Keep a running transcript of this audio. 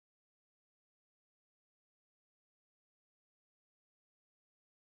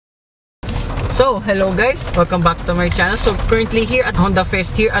So, hello guys, welcome back to my channel. So, currently here at Honda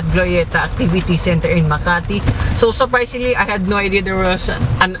Fest here at Glorieta Activity Center in Makati. So, surprisingly, I had no idea there was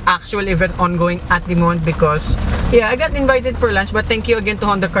an actual event ongoing at the moment because, yeah, I got invited for lunch. But thank you again to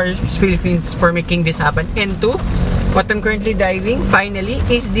Honda Cars Philippines for making this happen. And to what I'm currently driving, finally,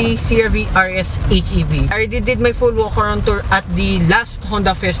 is the CR-V RS HEV. I already did my full walk-around tour at the last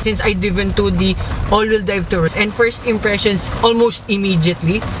Honda Fest since I driven to the all-wheel drive tours. And first impressions, almost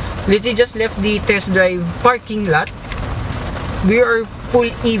immediately, literally just left the test drive parking lot. We are full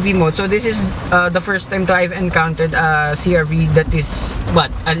EV mode. So this is the first time that I've encountered a CR-V that is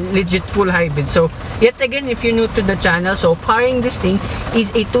what? A legit full hybrid. So yet again, if you're new to the channel, so powering this thing is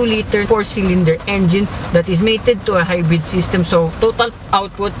a 2-liter 4-cylinder engine that is mated to a hybrid system. So total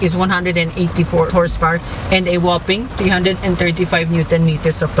output is 184 horsepower and a whopping 335 Newton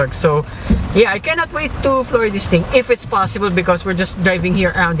meters of torque. So yeah, I cannot wait to floor this thing if it's possible because we're just driving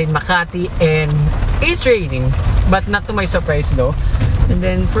here around in Makati and it's raining, but not to my surprise though. And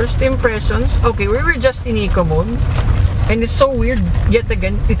then first impressions, okay, we were just in eco mode and it's so weird, yet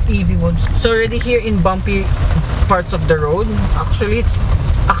again it's EV mode. So already here in bumpy parts of the road, actually it's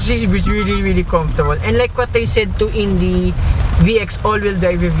really comfortable. And like what I said to in the VX all-wheel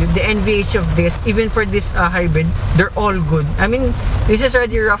drive review, the NVH of this, even for this hybrid, they're all good. I mean, this is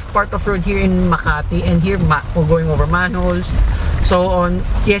already a rough part of road here in Makati, and here we're going over manholes, so on.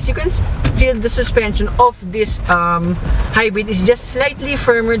 Yes, you can feel the suspension of this hybrid is just slightly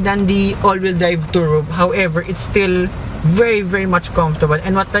firmer than the all-wheel drive turbo. However, it's still very much comfortable.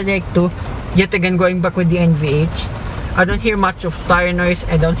 And what I like to, yet again going back with the NVH, I don't hear much of tire noise.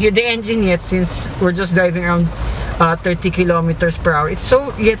 I don't hear the engine yet since we're just driving around 30 kilometers per hour. It's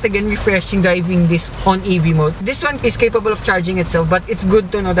so yet again refreshing driving this on EV mode. This one is capable of charging itself, but it's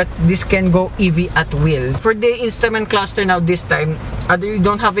good to know that this can go EV at will. For the instrument cluster now this time, you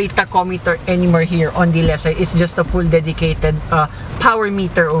don't have a tachometer anymore here on the left side. It's just a full dedicated power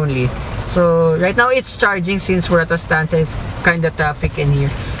meter only. So right now it's charging since we're at a standstill. It's kind of traffic in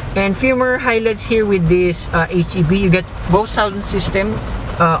here. And few more highlights here with this HEV. You get both sound system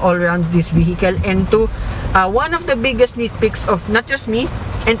all around this vehicle, and to one of the biggest nitpicks of not just me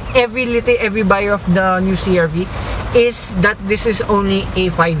and every buyer of the new CR-V is that this is only a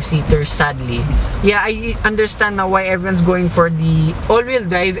 5-seater, sadly. Yeah, I understand now why everyone's going for the all-wheel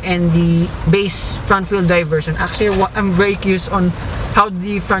drive and the base front-wheel drive version. Actually, I'm very curious on how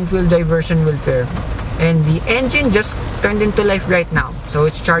the front-wheel drive version will fare. And the engine just turned into life right now, so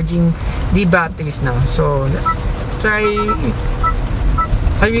it's charging the batteries now. So let's try.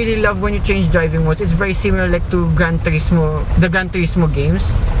 I really love when you change driving modes. It's very similar like to the Gran Turismo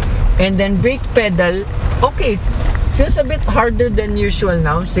games. And then brake pedal, okay, feels a bit harder than usual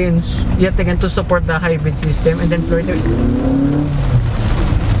now since yet again to support the hybrid system. And then further,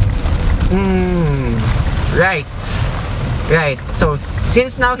 right. So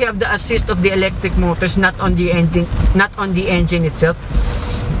since now we have the assist of the electric motors, not on the engine itself.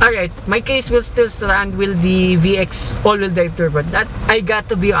 Alright, my case will still stand with the VX all-wheel drive turbo. That, I got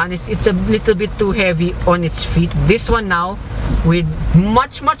to be honest, it's a little bit too heavy on its feet. This one now, with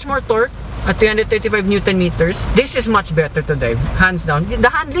much more torque at 335 Newton meters, this is much better to drive, hands down. The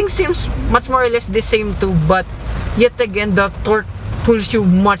handling seems much more or less the same too, but yet again, the torque pulls you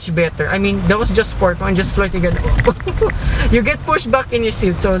much better. I mean, that was just sport one, just floating again. You get pushed back in your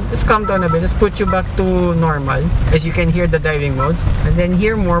seat, so let's calm down a bit. Let's put you back to normal, as you can hear the driving mode. And then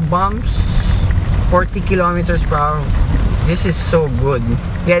here, more bumps, 40 kilometers per hour. This is so good.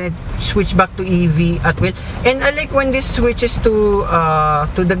 Yeah, it switch back to EV at will. And I like when this switches to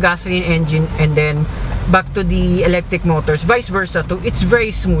the gasoline engine and then back to the electric motors, vice versa too. It's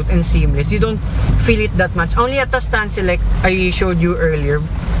very smooth and seamless. You don't feel it that much. Only at a standstill like I showed you earlier.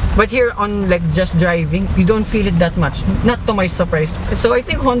 But here on like just driving, you don't feel it that much. Not to my surprise. So I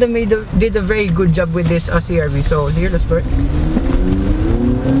think Honda did a very good job with this CR-V. So here, let's start.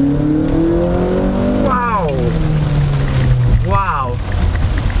 Wow.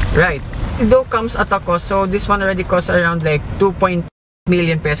 Right. It though comes at a cost. So this one already costs around like 2.0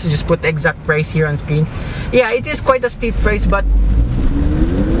 million pesos. Just put the exact price here on screen. Yeah, it is quite a steep price, but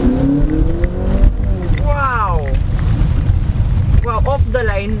wow, off the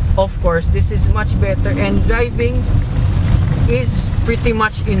line, of course, this is much better, and driving is pretty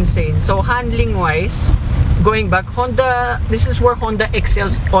much insane. So handling wise, going back, Honda, this is where Honda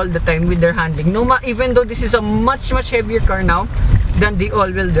excels all the time with their handling. Even though this is a much heavier car now than the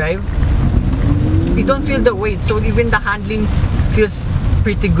all-wheel drive, you don't feel the weight, so even the handling feels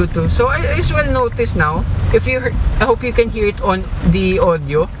pretty good too. So I as well notice now, if you heard, I hope you can hear it on the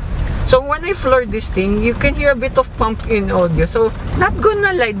audio. So when I floor this thing, you can hear a bit of pump-in audio. So not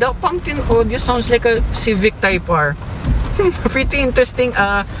gonna lie, the pumped-in audio sounds like a Civic Type R. Pretty interesting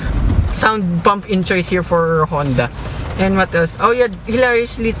sound pump-in choice here for Honda. And what else? Oh yeah,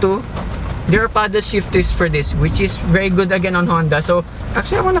 hilariously too, there are paddle shifters for this, which is very good again on Honda. So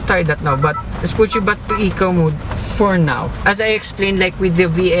actually I want to try that now, but let's put you back to eco mode for now. As I explained, like with the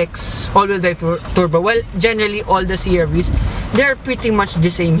VX all-wheel drive turbo, well, generally all the CRVs, they're pretty much the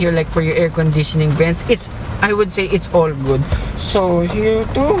same here. Like for your air conditioning vents, I would say it's all good. So here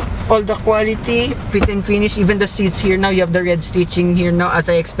too, all the quality, fit and finish, even the seats here now, you have the red stitching here now, as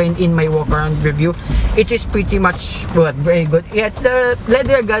I explained in my walk around review. It is pretty much good, very good. Yet the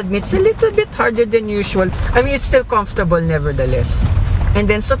leather, I gotta admit, it's a little bit harder than usual. I mean, it's still comfortable nevertheless. And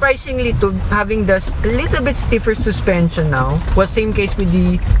then surprisingly too, having this little bit stiffer suspension now, was same case with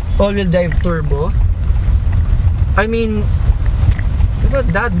the all-wheel drive turbo. I mean, look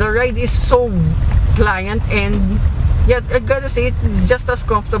at that, the ride is so pliant, and yeah, I gotta say it's just as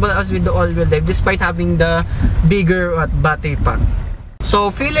comfortable as with the all-wheel drive, despite having the bigger battery pack. So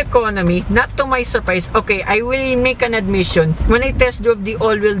fuel economy, not to my surprise, okay, I will make an admission. When I test drove the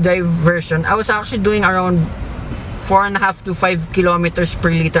all-wheel drive version, I was actually doing around 4.5 to 5 kilometers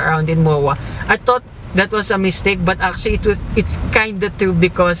per liter around in MOA. I thought that was a mistake, but actually it's kinda true,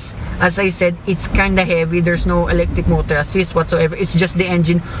 because as I said, it's kinda heavy. There's no electric motor assist whatsoever. It's just the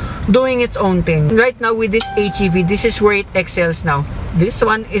engine doing its own thing. Right now with this HEV, this is where it excels now. This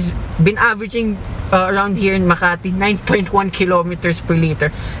one is been averaging around here in Makati 9.1 kilometers per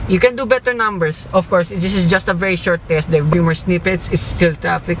liter. You can do better numbers, of course. This is just a very short test. There will be more snippets. It's still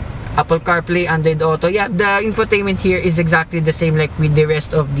traffic, Apple CarPlay, Android Auto. Yeah, the infotainment here is exactly the same like with the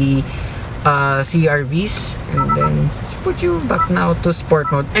rest of the CRVs. And then put you back now to sport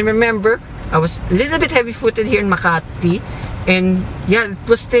mode. And remember, I was a little bit heavy-footed here in Makati, and yeah, it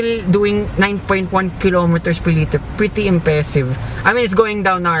was still doing 9.1 kilometers per liter. Pretty impressive. I mean, it's going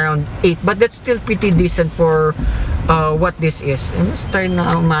down now around 8, but that's still pretty decent for what this is. And let's turn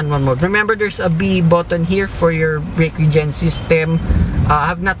now manual mode. Remember, there's a B button here for your brake regen system. I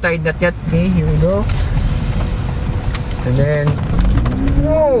have not tried that yet. Okay, here we go. And then,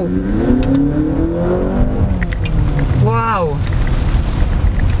 whoa! Wow!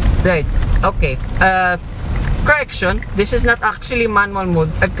 Right, okay. Correction, this is not actually manual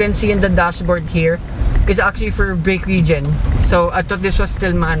mode. I can see in the dashboard here, it's actually for brake regen. So I thought this was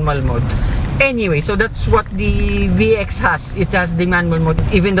still manual mode. Anyway, so that's what the VX has. It has the manual mode,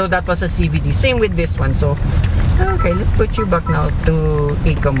 even though that was a CVT. Same with this one. So, okay, let's put you back now to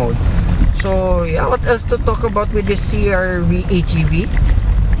eco mode. So, yeah, what else to talk about with this CRV HEV?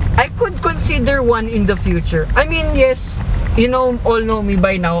 I could consider one in the future. I mean, yes, you know, all know me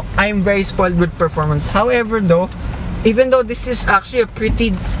by now, I'm very spoiled with performance. However though, even though this is actually a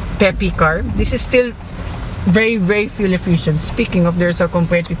pretty peppy car, this is still very, very fuel efficient. Speaking of, there's a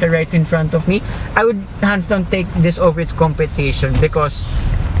competitor right in front of me. I would hands down take this over its competition, because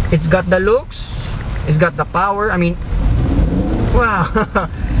it's got the looks, it's got the power. I mean, wow.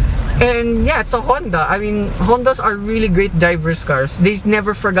 And yeah, it's a Honda. I mean, Hondas are really great drivers cars. They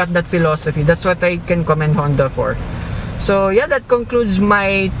never forgot that philosophy. That's what I can commend Honda for. So yeah, that concludes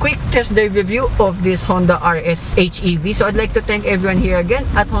my quick test drive review of this Honda RS HEV. So I'd like to thank everyone here again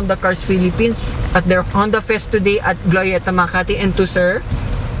at Honda Cars Philippines at their Honda Fest today at Glorieta Makati, and to Sir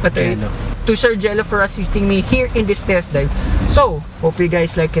Jello for assisting me here in this test drive. So hope you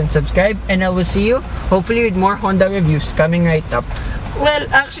guys like and subscribe, and I will see you hopefully with more Honda reviews coming right up. Well,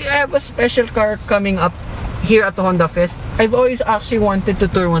 actually, I have a special car coming up here at the Honda Fest. I've always actually wanted to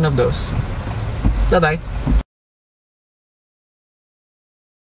tour one of those. Bye bye.